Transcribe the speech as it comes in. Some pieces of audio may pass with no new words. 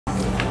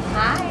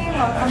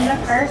welcome to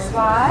First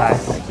Watch. Hi.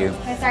 Thank you.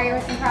 Can I start you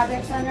with some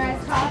Project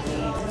Sunrise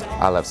coffee?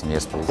 I'll have some,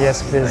 yes, please.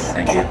 Yes, please.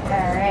 Thank you.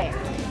 All right.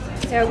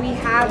 So we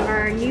have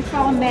our new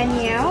fall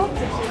menu,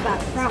 which is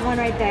that front one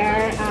right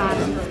there.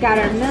 It's got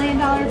our $1 Million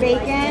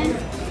Bacon,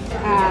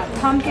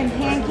 pumpkin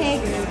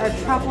pancakes, our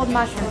truffled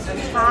mushrooms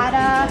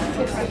frittata,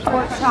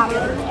 pork chop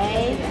with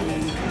egg,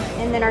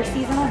 and then our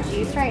seasonal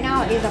juice right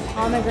now is a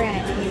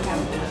pomegranate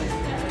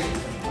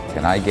cucumber.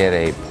 Can I get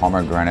a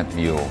pomegranate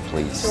mule,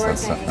 please? Sure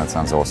thing. That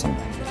sounds awesome.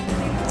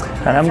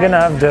 And I'm gonna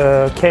have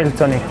the kale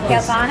tonic, please.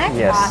 Kale tonic?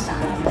 Yes. Awesome.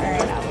 All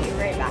right, I'll be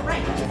right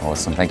back.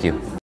 Awesome, thank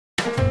you.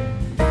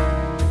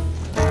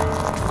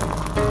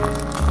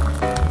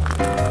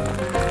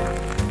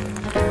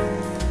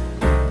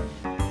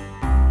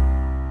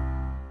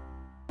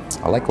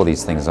 I like all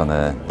these things on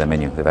the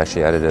menu. They've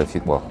actually added a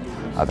few. Well,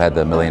 I've had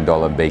the $1 Million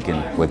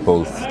Bacon with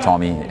both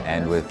Tommy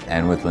and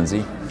with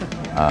Lindsay.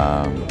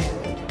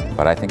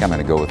 But I think I'm going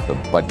to go with the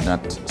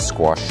butternut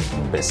squash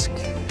bisque.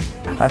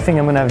 I think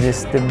I'm gonna have the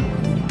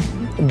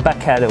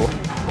bacado.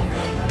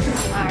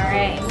 All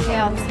right,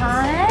 kale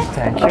tonic.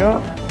 Thank you.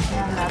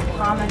 And the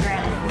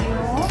pomegranate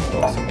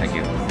mule. Awesome, thank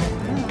you.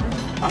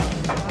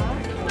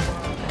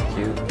 Thank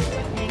you.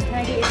 And can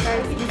I get you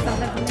started to do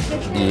something from the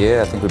kitchen?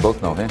 Yeah, I think we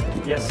both know, huh?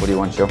 Yes. What do you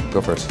want, Joe?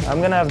 Go first.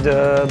 I'm gonna have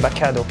the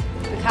bacado.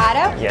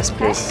 Avocado? Yes,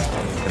 please.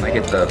 Can I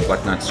get the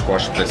butternut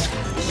squash bisque?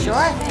 Sure.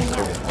 Thank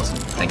you. Awesome,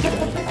 thank you.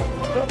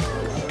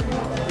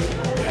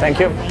 Thank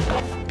you.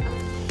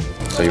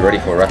 So you're ready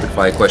for rapid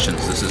fire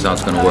questions. This is how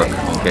it's going to work,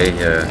 okay?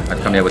 I've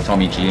come here with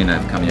Tommy G and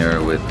I've come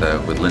here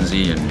with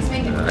Lindsay, and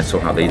I saw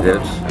how they did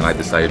it, and I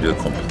decided to do it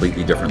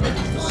completely differently.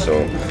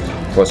 So,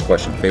 first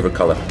question, favorite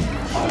color?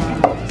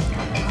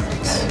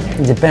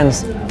 It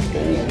depends.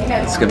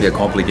 It's going to be a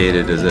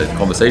complicated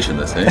conversation,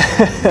 this, eh?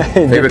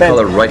 Favorite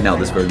color right now,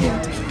 this very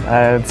moment?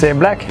 I'd say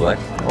black. Black.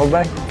 All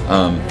black.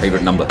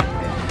 Favorite number?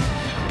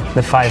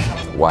 The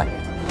 5. Why?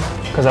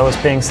 Because I was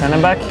playing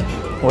center back,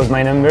 was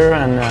my number,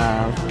 and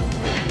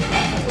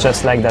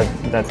just like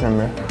that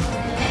number.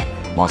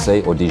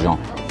 Marseille or Dijon?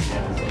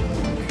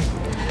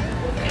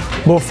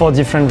 Both for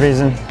different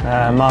reasons.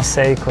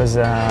 Marseille, because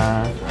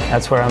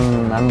that's where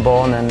I'm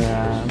born, and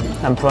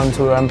I'm proud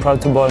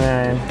to born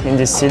in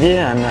this city,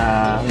 and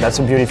that's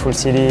a beautiful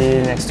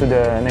city next to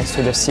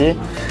the sea.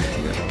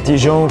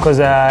 Dijon,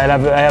 because I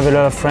have a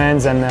lot of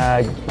friends, and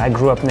I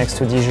grew up next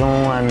to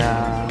Dijon,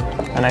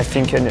 and I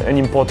think an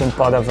important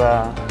part of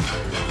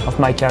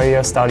my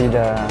career started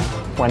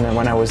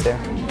when I was there.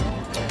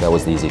 That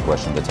was the easy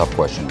question. The tough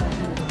question: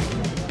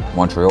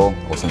 Montreal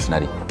or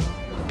Cincinnati?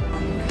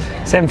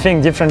 Same thing,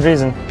 different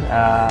reason.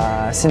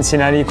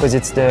 Cincinnati, because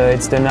it's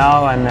the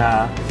now, and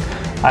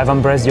I've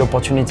embraced the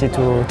opportunity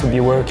to be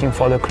working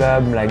for the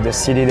club. Like the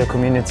city, the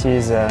community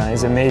is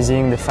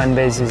amazing. The fan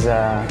base is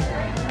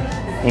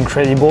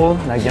incredible.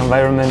 Like the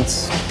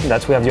environment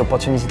that we have the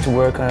opportunity to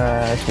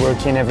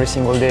work in every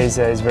single day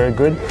is very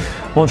good.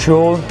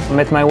 Montreal, I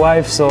met my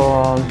wife, so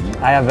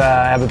I have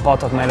a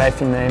part of my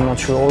life in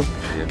Montreal,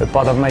 a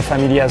part of my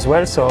family as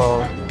well.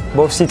 So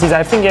both cities,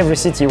 I think every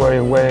city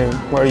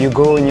where you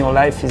go in your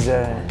life is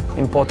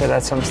important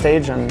at some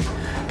stage, and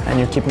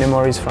you keep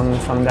memories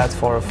from that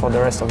for the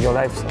rest of your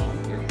life. So.